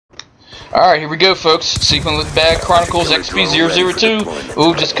Alright, here we go, folks. Sequin with Bag Chronicles XP002.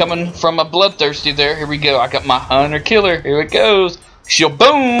 Ooh, just coming from a bloodthirsty there. Here we go. I got my hunter killer. Here it goes.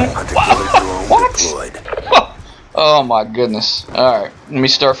 Shaboom! What? Oh my goodness. Alright, let me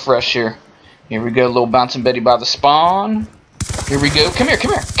start fresh here. Here we go, little bouncing Betty by the spawn. Here we go. Come here,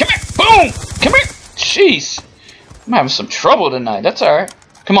 come here, come here. Boom! Come here. Jeez. I'm having some trouble tonight. That's alright.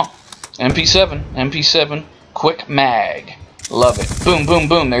 Come on. MP7. Quick mag. Love it. Boom, boom,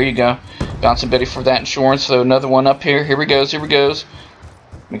 boom. There you go. Bouncing Betty for that insurance. Throw another one up here. Here we goes.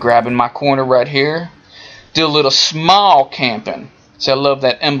 I'm grabbing my corner right here. Do a little small camping. See, I love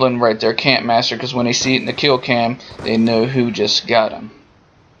that emblem right there, Camp Master, because when they see it in the kill cam, they know who just got him.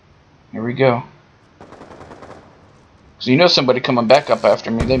 Here we go. So you know somebody coming back up after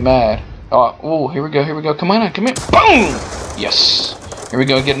me. They mad. Oh, here we go. Come on in. Come in. Boom! Yes. Here we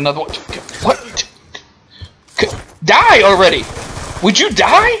go. Get another one. What? Die already! Would you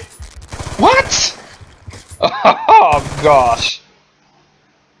die? What? Oh, gosh.